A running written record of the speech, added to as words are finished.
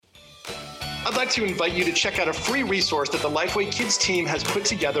I'd like to invite you to check out a free resource that the Lifeway Kids team has put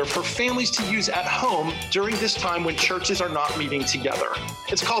together for families to use at home during this time when churches are not meeting together.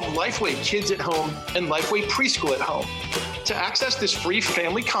 It's called Lifeway Kids at Home and Lifeway Preschool at Home. To access this free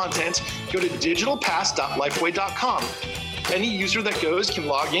family content, go to digitalpass.lifeway.com. Any user that goes can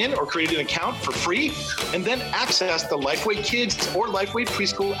log in or create an account for free and then access the Lifeway Kids or Lifeway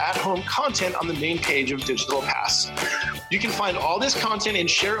Preschool at Home content on the main page of Digital Pass. You can find all this content and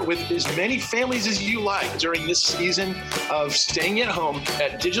share it with as many families as you like during this season of staying at home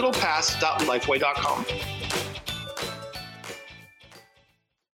at digitalpass.lifeway.com.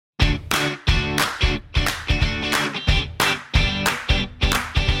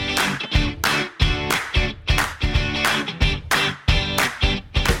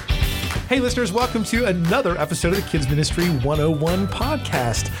 Hey listeners, welcome to another episode of the Kids Ministry 101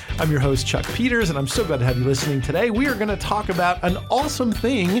 podcast. I'm your host, Chuck Peters, and I'm so glad to have you listening today. We are going to talk about an awesome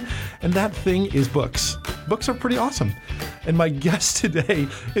thing, and that thing is books. Books are pretty awesome. And my guest today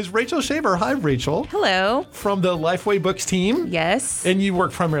is Rachel Shaver. Hi, Rachel. Hello. From the Lifeway Books team. Yes. And you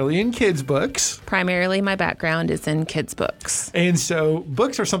work primarily in kids' books. Primarily, my background is in kids' books. And so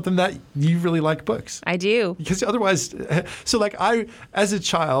books are something that you really like books. I do. Because otherwise, as a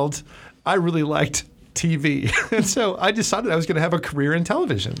child, I really liked TV. And so I decided I was going to have a career in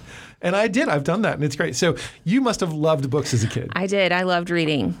television. And I did. I've done that, and it's great. So you must have loved books as a kid. I did. I loved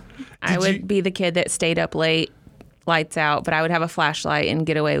reading. I would be the kid that stayed up late, lights out, but I would have a flashlight and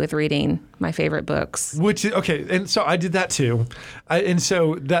get away with reading my favorite books. Okay, and so I did that too. And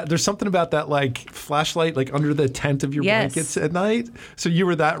so there's something about that, like, flashlight, like, under the tent of your blankets at night. So you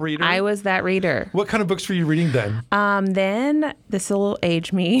were that reader? I was that reader. What kind of books were you reading then? Then, this will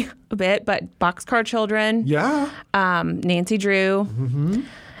age me a bit, but Boxcar Children. Yeah. Nancy Drew. Mm-hmm.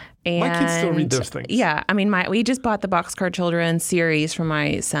 And, my kids still read those things. Yeah. I mean, we just bought the Boxcar Children series for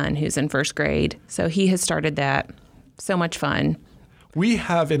my son who's in first grade. So he has started that. So much fun. We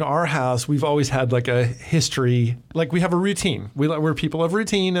have in our house, we've always had like a history, like we have a routine. We're people of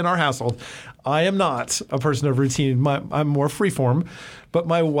routine in our household. I am not a person of routine. I'm more freeform, but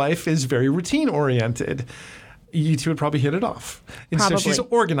my wife is very routine oriented. You two would probably hit it off. And probably. So she's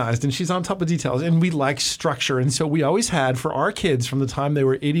organized and she's on top of details, and we like structure. And so we always had, for our kids from the time they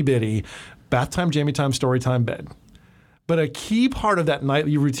were itty bitty, bath time, jammy time, story time, bed. But a key part of that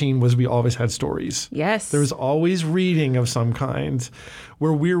nightly routine was we always had stories. Yes. There was always reading of some kind,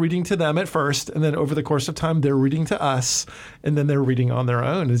 where we're reading to them at first, and then over the course of time, they're reading to us, and then they're reading on their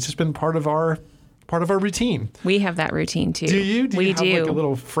own. It's just been part of our routine. We have that routine too. Do you? Do you have like a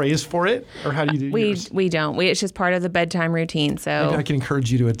little phrase for it, or how do you do yours? We don't. It's just part of the bedtime routine. So maybe I can encourage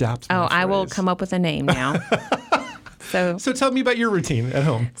you to adapt. I will come up with a name now. So tell me about your routine at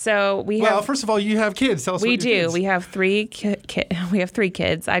home. So first of all, you have kids. Tell us. We what your do. Kids. We have three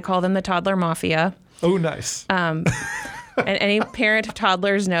kids. I call them the toddler mafia. Oh, nice. And any parent of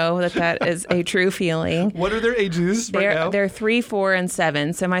toddlers know that is a true feeling. What are their ages right now? They're 3, 4, and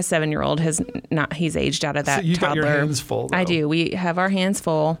 7. So my 7-year-old he's aged out of that so you toddler. got your hands full, though. I do. We have our hands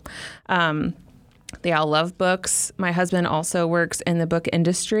full. They all love books. My husband also works in the book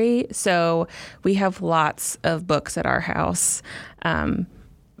industry, so we have lots of books at our house. And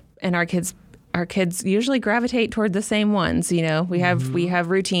our kids usually gravitate toward the same ones. You know, we have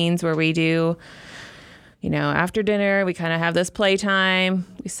routines where we do, after dinner, we kind of have this playtime.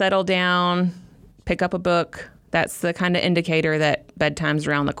 We settle down, pick up a book. That's the kind of indicator that bedtime's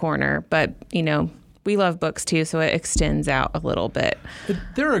around the corner. But, we love books too, so it extends out a little bit.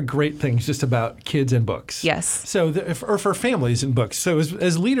 There are great things just about kids and books. Yes. So, or for families and books. So,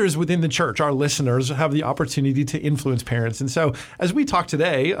 as leaders within the church, our listeners have the opportunity to influence parents. And so, as we talk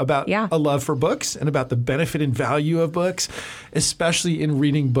today about a love for books and about the benefit and value of books, especially in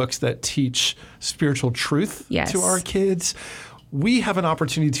reading books that teach spiritual truth to our kids, we have an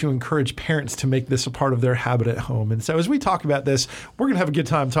opportunity to encourage parents to make this a part of their habit at home. And so as we talk about this, we're going to have a good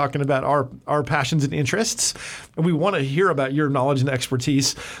time talking about our passions and interests. And we want to hear about your knowledge and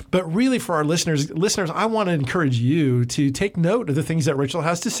expertise. But really for our listeners, I want to encourage you to take note of the things that Rachel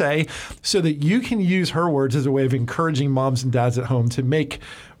has to say so that you can use her words as a way of encouraging moms and dads at home to make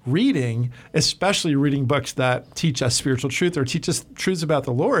reading, especially reading books that teach us spiritual truth or teach us truths about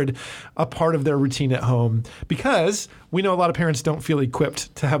the Lord, a part of their routine at home. Because we know a lot of parents don't feel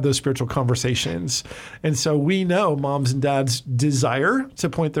equipped to have those spiritual conversations. And so we know moms and dads desire to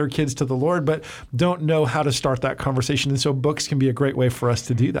point their kids to the Lord, but don't know how to start that conversation. And so books can be a great way for us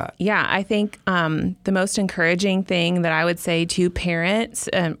to do that. Yeah, I think the most encouraging thing that I would say to parents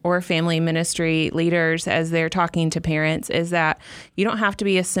or family ministry leaders as they're talking to parents is that you don't have to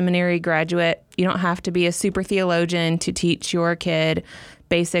be a seminary graduate. You don't have to be a super theologian to teach your kid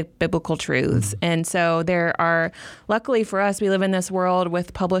basic biblical truths. And so luckily for us, we live in this world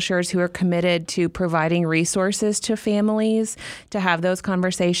with publishers who are committed to providing resources to families to have those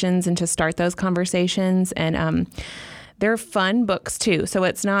conversations and to start those conversations. And they're fun books too. So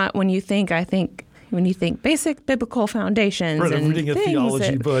it's not when you think basic biblical foundations and reading a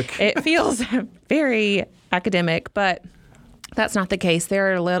theology book, it feels very academic, but that's not the case.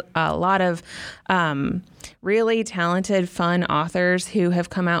 There are a lot of really talented, fun authors who have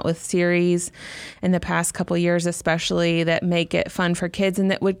come out with series in the past couple of years, especially, that make it fun for kids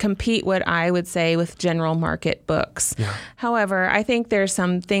and that would compete, what I would say, with general market books. Yeah. However, I think there's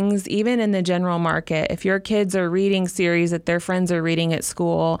some things, even in the general market, if your kids are reading series that their friends are reading at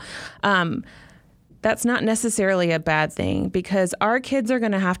school, that's not necessarily a bad thing, because our kids are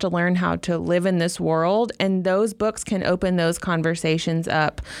going to have to learn how to live in this world, and those books can open those conversations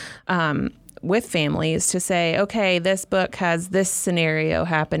up with families to say, okay, this book has this scenario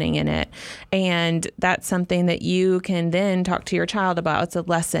happening in it. And that's something that you can then talk to your child about. It's a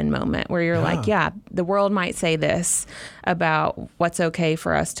lesson moment where you're like, yeah, the world might say this about what's okay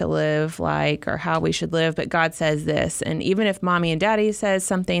for us to live like or how we should live, but God says this. And even if mommy and daddy says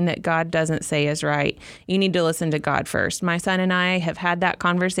something that God doesn't say is right, you need to listen to God first. My son and I have had that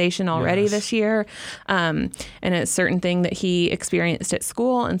conversation already this year. And it's a certain thing that he experienced at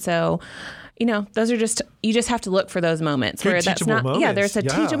school. And so, those are you just have to look for those moments where that's not, moments. There's a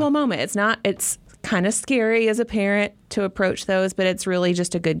teachable moment. It's kind of scary as a parent to approach those, but it's really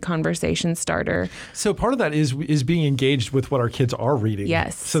just a good conversation starter. So part of that is being engaged with what our kids are reading.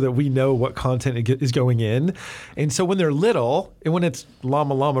 Yes. So that we know what content is going in. And so when they're little, and when it's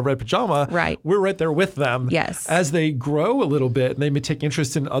Llama Llama Red Pajama, we're right there with them. Yes. As they grow a little bit and they may take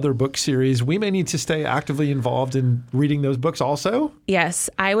interest in other book series, we may need to stay actively involved in reading those books also? Yes.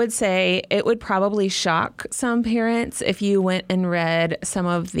 I would say it would probably shock some parents if you went and read some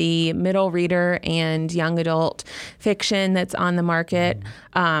of the middle reader and young adult fiction that's on the market.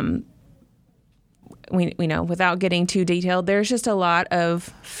 We know, without getting too detailed, there's just a lot of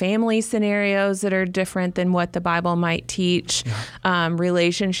family scenarios that are different than what the Bible might teach,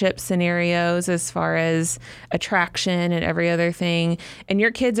 relationship scenarios as far as attraction and every other thing. And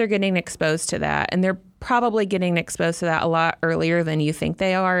your kids are getting exposed to that. And they're probably getting exposed to that a lot earlier than you think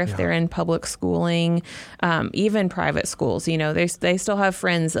they are if they're in public schooling, even private schools. They still have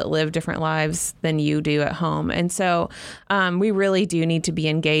friends that live different lives than you do at home. And so we really do need to be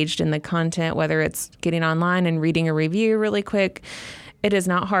engaged in the content, whether it's getting online and reading a review really quick. It is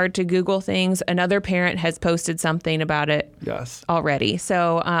not hard to Google things. Another parent has posted something about it already.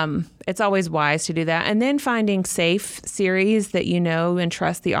 So it's always wise to do that. And then finding safe series that you know and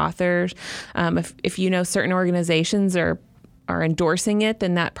trust the authors. If you know certain organizations are endorsing it,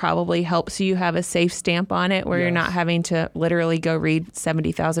 then that probably helps you have a safe stamp on it where you're not having to literally go read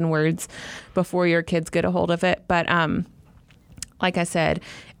 70,000 words before your kids get a hold of it. But like I said,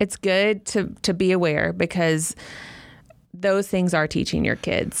 it's good to be aware, because those things are teaching your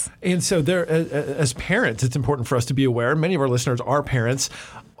kids. And so as parents, it's important for us to be aware. Many of our listeners are parents.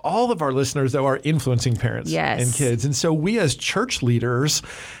 All of our listeners, though, are influencing parents and kids. And so we as church leaders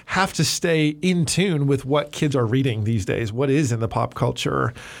have to stay in tune with what kids are reading these days, what is in the pop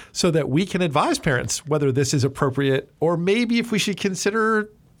culture, so that we can advise parents whether this is appropriate or maybe if we should consider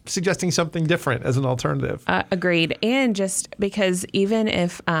suggesting something different as an alternative. Agreed. And just because even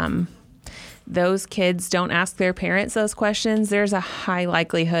if those kids don't ask their parents those questions, there's a high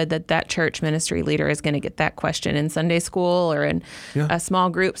likelihood that church ministry leader is going to get that question in Sunday school or in a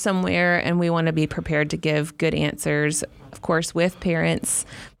small group somewhere. And we want to be prepared to give good answers, of course, with parents.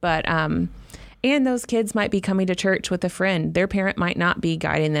 But and those kids might be coming to church with a friend. Their parent might not be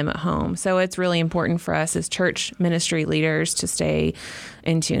guiding them at home. So it's really important for us as church ministry leaders to stay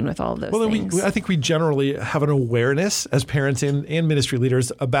in tune with all of those things. I think we generally have an awareness as parents and ministry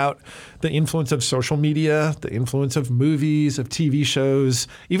leaders about the influence of social media, the influence of movies, of TV shows,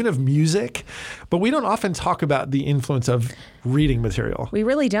 even of music. But we don't often talk about the influence of reading material. We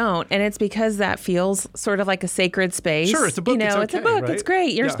really don't. And it's because that feels sort of like a sacred space. Sure, it's a book. It's a book. Right? It's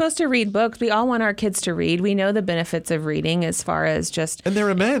great. You're supposed to read books. We all want our kids to read. We know the benefits of reading as far as just... And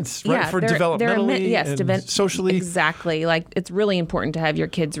they're immense, right? For developmentally and socially. Exactly. Like, it's really important to have your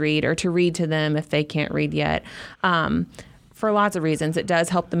kids read or to read to them if they can't read yet. For lots of reasons. It does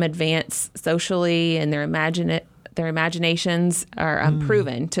help them advance socially, and their imaginations are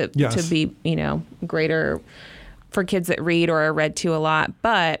proven to be, greater for kids that read or are read to a lot.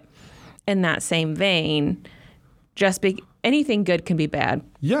 But in that same vein, anything good can be bad.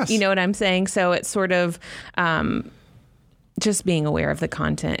 Yes. You know what I'm saying? So it's sort of just being aware of the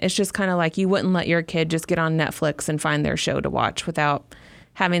content. It's just kind of like you wouldn't let your kid just get on Netflix and find their show to watch without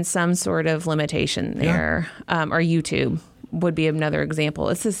having some sort of limitation there, or YouTube would be another example.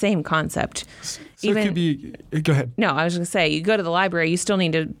 It's the same concept. So it could be, go ahead. No, I was going to say, you go to the library, you still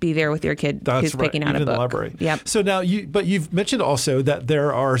need to be there with your kid who's picking out a book. In the library. Yep. So now, you've mentioned also that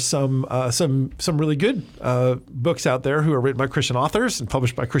there are some really good books out there who are written by Christian authors and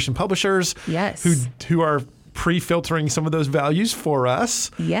published by Christian publishers. Yes. Who are pre-filtering some of those values for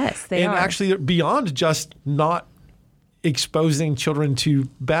us. Yes, they are. And actually, beyond just not exposing children to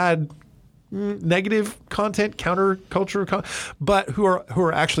bad, negative content, counterculture, but who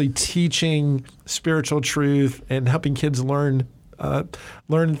are actually teaching spiritual truth and helping kids learn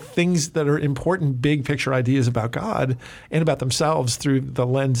things that are important, big picture ideas about God and about themselves through the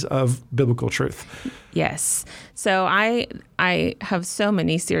lens of biblical truth. Yes. So I have so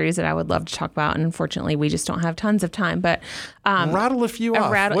many series that I would love to talk about, and unfortunately, we just don't have tons of time. But rattle a few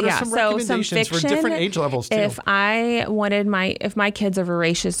off. What are some recommendations fiction, for different age levels too? If my kid's a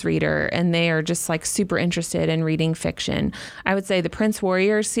voracious reader and they are just like super interested in reading fiction, I would say the Prince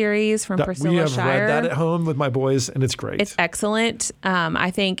Warrior series from Priscilla Shirer. We have read that at home with my boys, and it's great. It's excellent.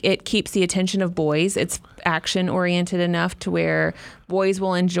 I think it keeps the attention of boys. It's action oriented enough to where boys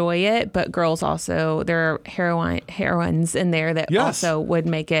will enjoy it, but girls also, there are heroines in there that also would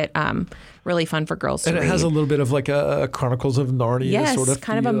make it really fun for girls to read. And it has a little bit of like a Chronicles of Narnia sort of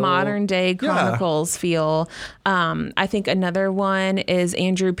kind of a modern day Chronicles feel. I think another one is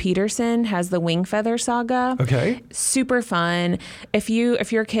Andrew Peterson has the Wingfeather Saga. Okay. Super fun. If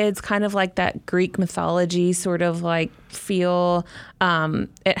your kid's kind of like that Greek mythology sort of like feel,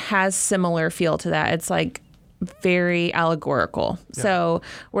 it has similar feel to that. It's like very allegorical. Yeah. So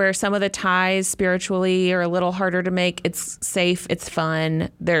where some of the ties spiritually are a little harder to make, it's safe, it's fun,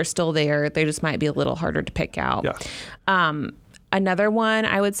 they're still there. They just might be a little harder to pick out. Yeah. Another one,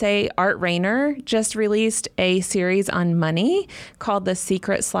 I would say Art Rayner just released a series on money called The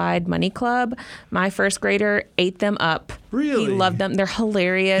Secret Slide Money Club. My first grader ate them up. Really? He loved them. They're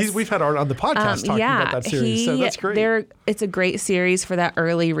hilarious. We've had Art on the podcast talking about that series, so that's great. It's a great series for that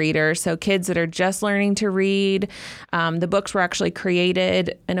early reader. So kids that are just learning to read, the books were actually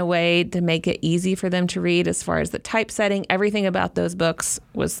created in a way to make it easy for them to read as far as the typesetting. Everything about those books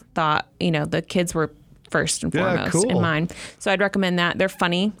was thought, the kids were first and foremost in mind. So I'd recommend that. They're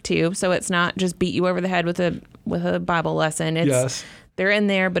funny too. So it's not just beat you over the head with a Bible lesson. They're in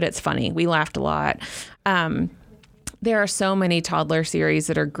there, but it's funny. We laughed a lot. There are so many toddler series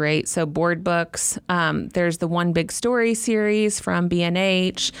that are great. So board books. There's the One Big Story series from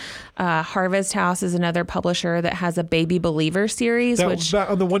B&H. Harvest House is another publisher that has a Baby Believer series.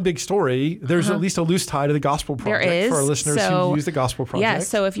 On the One Big Story, there's at least a loose tie to the Gospel Project there is. For our listeners who use the Gospel Project. Yeah,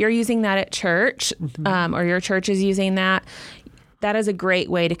 so if you're using that at church, or your church is using that, that is a great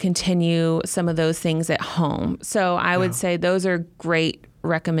way to continue some of those things at home. So I would say those are great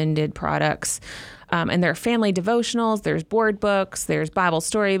recommended products. And there are family devotionals, there's board books, there's Bible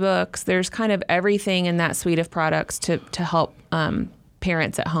story books, there's kind of everything in that suite of products to help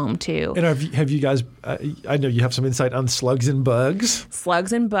parents at home too. And have you guys, I know you have some insight on Slugs and Bugs.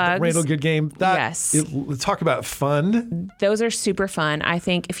 Slugs and Bugs. Randall Goodgame. Yes. Talk about fun. Those are super fun. I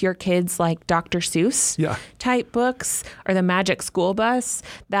think if your kids like Dr. Seuss type books or the Magic School Bus,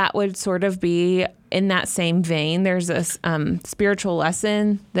 that would sort of be in that same vein. There's a spiritual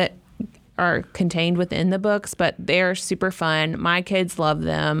lesson that are contained within the books, but they're super fun. My kids love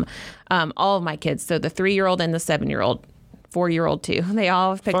them. All of my kids. So the 3-year-old and the 7-year-old, 4-year-old too. They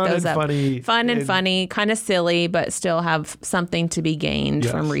all pick those up. Fun and funny, kind of silly, but still have something to be gained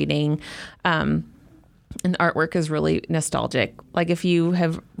from reading. And artwork is really nostalgic. Like if you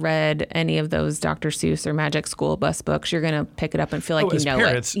have read any of those Dr. Seuss or Magic School Bus books, you're going to pick it up and feel like you know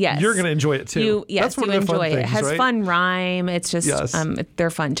parents, it. Yes. You're going to enjoy it too. That's one of the fun things, it has fun rhyme. It's just, they're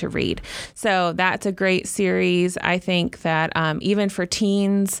fun to read. So that's a great series. I think that even for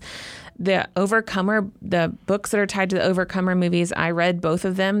teens, the books that are tied to the Overcomer movies, I read both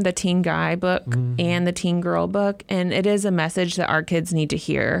of them, the Teen Guy book and the Teen Girl book, and it is a message that our kids need to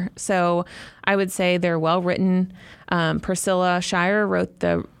hear. So I would say they're well written. Priscilla Shirer wrote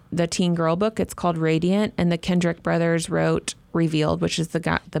the Teen Girl book. It's called Radiant, and the Kendrick brothers wrote Revealed, which is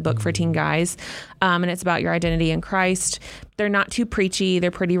the book for teen guys, and it's about your identity in Christ. They're not too preachy. They're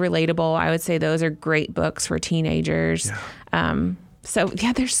pretty relatable. I would say those are great books for teenagers. So,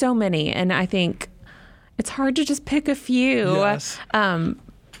 there's so many. And I think it's hard to just pick a few. Yes.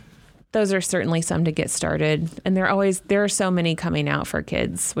 Those are certainly some to get started. And there are so many coming out for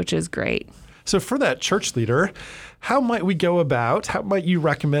kids, which is great. So for that church leader, how might we go about, how might you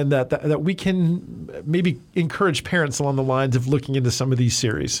recommend that we can maybe encourage parents along the lines of looking into some of these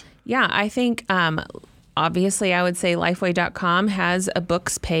series? Yeah, I think Obviously, I would say Lifeway.com has a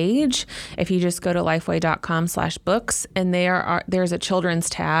books page. If you just go to lifeway.com/books, and there's a children's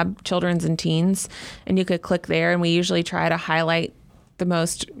tab, children's and teens, and you could click there. And we usually try to highlight the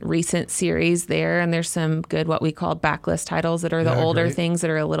most recent series there. And there's some good, what we call backlist titles that are the older things that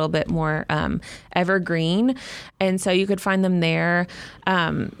are a little bit more evergreen. And so you could find them there.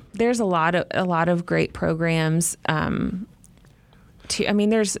 There's a lot of great programs.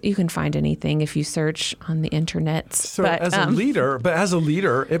 You can find anything if you search on the internet. So as a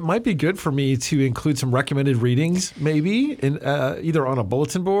leader, it might be good for me to include some recommended readings, maybe in either on a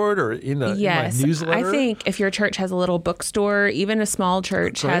bulletin board or in my newsletter. I think if your church has a little bookstore, even a small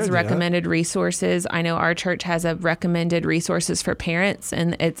church has recommended resources. I know our church has a recommended resources for parents,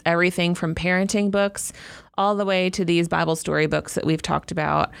 and it's everything from parenting books all the way to these Bible story books that we've talked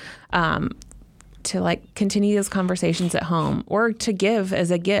about. To continue those conversations at home, or to give as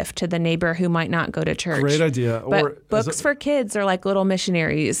a gift to the neighbor who might not go to church. Great idea. But books for kids are like little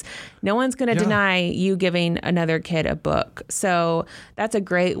missionaries. No one's going to deny you giving another kid a book. So that's a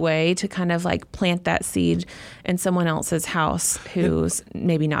great way to kind of plant that seed in someone else's house who's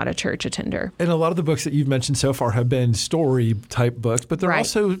maybe not a church attender. And a lot of the books that you've mentioned so far have been story type books, but they're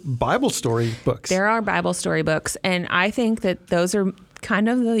also Bible story books. There are Bible story books. And I think that those are kind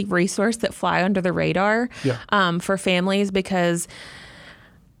of the resource that fly under the radar for families, because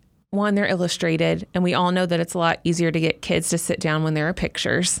one, they're illustrated, and we all know that it's a lot easier to get kids to sit down when there are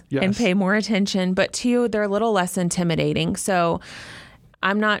pictures and pay more attention. But two, they're a little less intimidating. So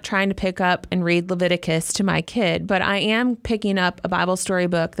I'm not trying to pick up and read Leviticus to my kid, but I am picking up a Bible story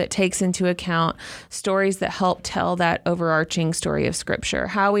book that takes into account stories that help tell that overarching story of Scripture,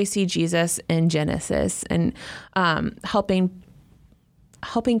 how we see Jesus in Genesis, and helping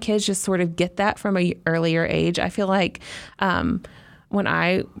kids just sort of get that from an earlier age. I feel like when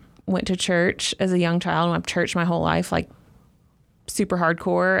I went to church as a young child, and I've churched my whole life, super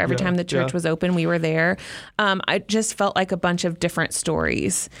hardcore. Every time the church was open, we were there. I just felt like a bunch of different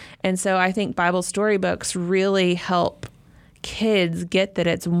stories. And so I think Bible storybooks really help kids get that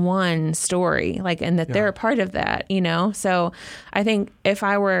it's one story, and that they're a part of that, So I think if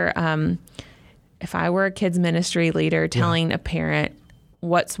I were a kids ministry leader telling a parent,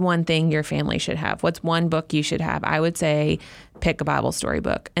 what's one thing your family should have? What's one book you should have? I would say pick a Bible story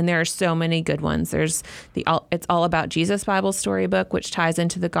book. And there are so many good ones. There's It's All About Jesus Bible story book, which ties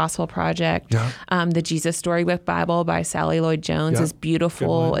into the Gospel Project. The Jesus Storybook Bible by Sally Lloyd Jones is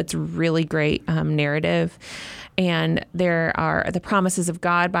beautiful. It's really great narrative. And there are the Promises of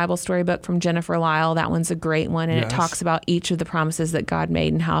God Bible storybook from Jennifer Lyle. That one's a great one. And it talks about each of the promises that God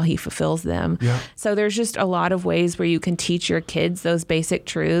made and how he fulfills them. So there's just a lot of ways where you can teach your kids those basic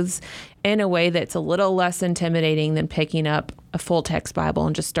truths in a way that's a little less intimidating than picking up a full text Bible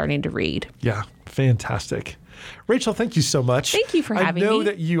and just starting to read. Yeah, fantastic. Rachel, thank you so much. Thank you for having me. I know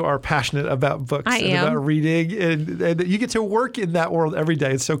that you are passionate about books and about reading, and that you get to work in that world every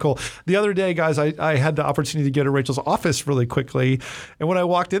day. It's so cool. The other day, guys, I had the opportunity to go to Rachel's office really quickly, and when I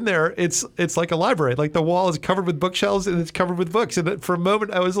walked in there, it's like a library. The wall is covered with bookshelves, and it's covered with books. And for a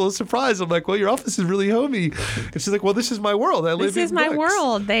moment, I was a little surprised. I'm like, well, your office is really homey. And she's like, well, this is my world. This is my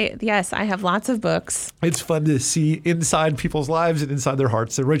world. Yes, I have lots of books. It's fun to see inside people's lives and inside their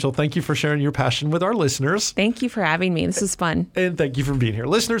hearts. So, Rachel, thank you for sharing your passion with our listeners. Thank you for having me. This is fun. And thank you for being here.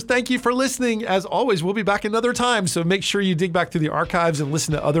 Listeners, thank you for listening. As always, we'll be back another time. So make sure you dig back through the archives and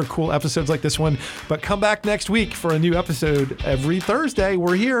listen to other cool episodes like this one. But come back next week for a new episode. Every Thursday,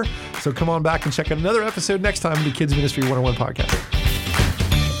 we're here. So come on back and check out another episode next time of the Kids Ministry 101 podcast.